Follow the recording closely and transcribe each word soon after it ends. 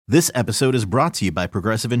This episode is brought to you by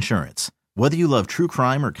Progressive Insurance. Whether you love true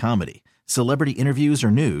crime or comedy, celebrity interviews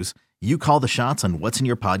or news, you call the shots on what's in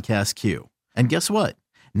your podcast queue. And guess what?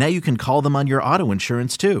 Now you can call them on your auto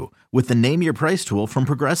insurance too with the Name Your Price tool from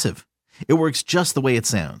Progressive. It works just the way it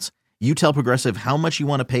sounds. You tell Progressive how much you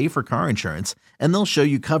want to pay for car insurance, and they'll show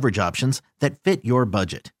you coverage options that fit your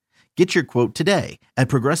budget. Get your quote today at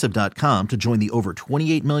Progressive.com to join the over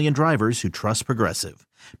 28 million drivers who trust Progressive.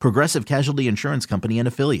 Progressive Casualty Insurance Company and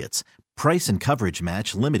Affiliates. Price and coverage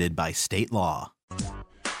match limited by state law.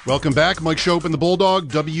 Welcome back. Mike Schopp and the Bulldog,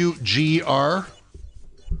 WGR.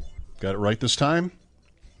 Got it right this time.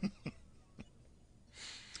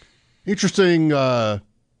 Interesting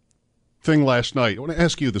thing last night. I want to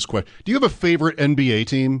ask you this question. Do you have a favorite NBA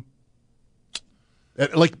team?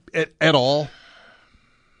 At all?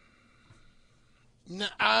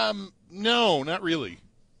 No, not really.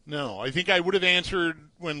 No, I think I would have answered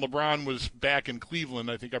when LeBron was back in Cleveland.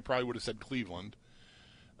 I think I probably would have said Cleveland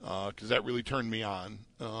because that really turned me on.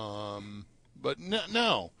 But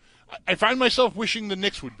no. I find myself wishing the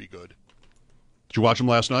Knicks would be good. Did you watch them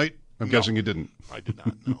last night? I'm guessing you didn't. I did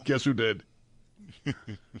not, no. Guess who did?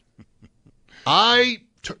 I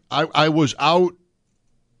was out.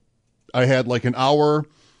 I had like an hour.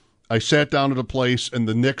 I sat down at a place, and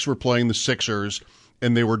the Knicks were playing the Sixers,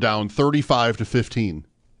 and they were down 35-15.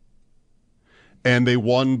 And they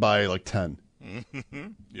won by like 10.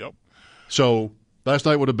 Yep. So last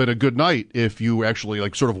night would have been a good night if you actually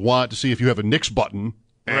like sort of want to see if you have a Knicks button,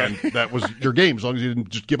 and that was your game, as long as you didn't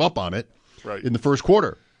just give up on it in the first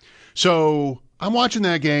quarter. So I'm watching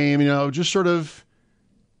that game, just sort of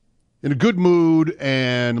in a good mood,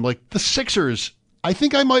 and like the Sixers, I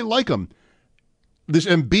think I might like them. This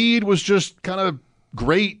Embiid was just kind of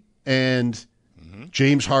great, and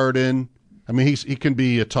James Harden. I mean, he can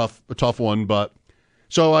be a tough one, but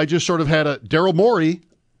so I just sort of had a Daryl Morey.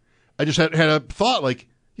 I just had a thought, like,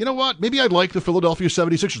 you know what? Maybe I'd like the Philadelphia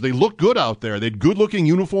 76ers. They look good out there. They had good-looking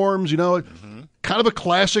uniforms, kind of a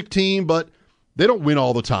classic team, but they don't win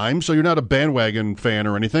all the time, so you're not a bandwagon fan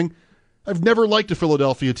or anything. I've never liked a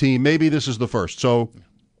Philadelphia team. Maybe this is the first. So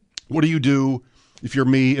what do you do if you're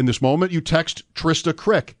me in this moment? You text Trista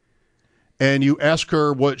Crick, and you ask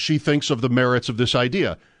her what she thinks of the merits of this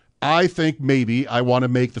idea. I think maybe I want to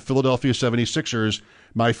make the Philadelphia 76ers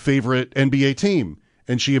my favorite NBA team.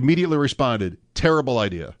 And she immediately responded, terrible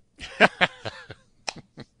idea.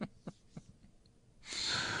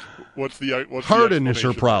 What's Harden is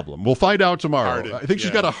her problem. We'll find out tomorrow. Harden, I think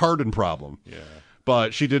she's got a Harden problem. Yeah.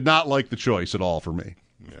 But she did not like the choice at all for me.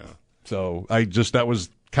 Yeah. So that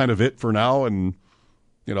was kind of it for now. And,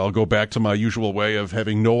 I'll go back to my usual way of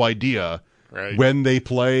having no idea when they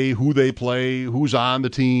play, who's on the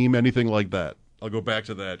team, anything like that. I'll go back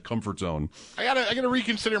to that comfort zone. I gotta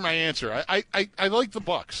reconsider my answer. I like the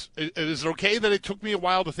Bucks. Is it okay that it took me a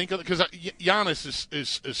while to think of it? Because Giannis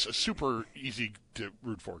is a super easy to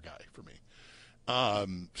root for guy for me.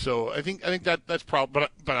 So I think that's probably.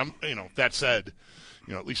 But I'm that said,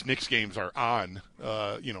 at least Knicks games are on.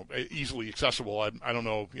 Easily accessible. I don't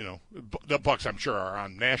know. The Bucks I'm sure are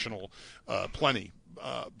on national plenty.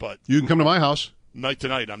 But you can come to my house night to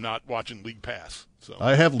night. I'm not watching League Pass. So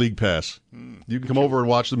I have League Pass. You can come over and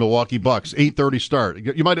watch the Milwaukee Bucks. 8:30 start.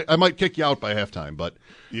 I might kick you out by halftime, but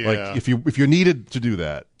like if you needed to do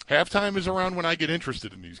that. Halftime is around when I get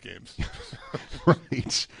interested in these games.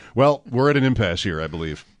 Right. Well, we're at an impasse here, I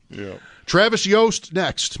believe. Yeah. Travis Yost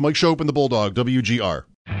next. Mike Schopp and the Bulldog, WGR.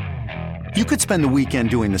 You could spend the weekend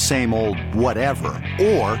doing the same old whatever,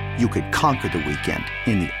 or you could conquer the weekend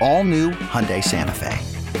in the all-new Hyundai Santa Fe.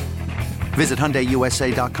 Visit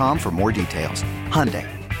HyundaiUSA.com for more details. Hyundai,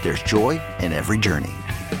 there's joy in every journey.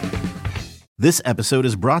 This episode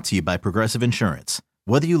is brought to you by Progressive Insurance.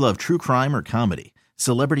 Whether you love true crime or comedy,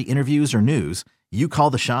 celebrity interviews or news, you call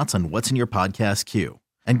the shots on what's in your podcast queue.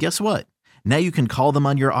 And guess what? Now you can call them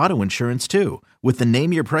on your auto insurance too with the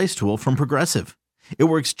Name Your Price tool from Progressive. It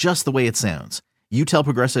works just the way it sounds. You tell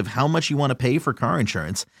Progressive how much you want to pay for car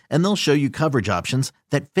insurance, and they'll show you coverage options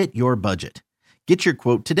that fit your budget. Get your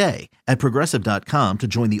quote today at Progressive.com to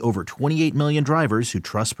join the over 28 million drivers who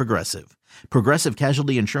trust Progressive. Progressive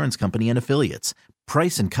Casualty Insurance Company and Affiliates.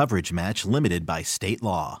 Price and coverage match limited by state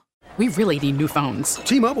law. We really need new phones.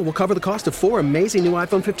 T-Mobile will cover the cost of 4 amazing new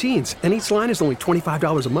iPhone 15s, and each line is only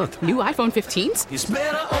 $25 a month. New iPhone 15s? It's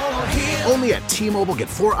better over here. Only at T-Mobile, get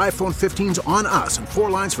 4 iPhone 15s on us and 4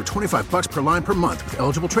 lines for $25 per line per month with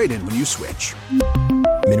eligible trade-in when you switch.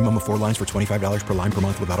 Minimum of 4 lines for $25 per line per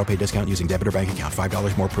month with autopay discount using debit or bank account.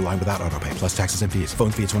 $5 more per line without autopay, plus taxes and fees. Phone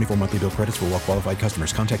fee at 24 monthly bill credits for well-qualified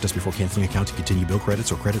customers. Contact us before canceling account to continue bill credits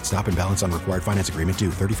or credit stop and balance on required finance agreement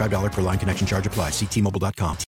due. $35 per line connection charge applies. See T-Mobile.com.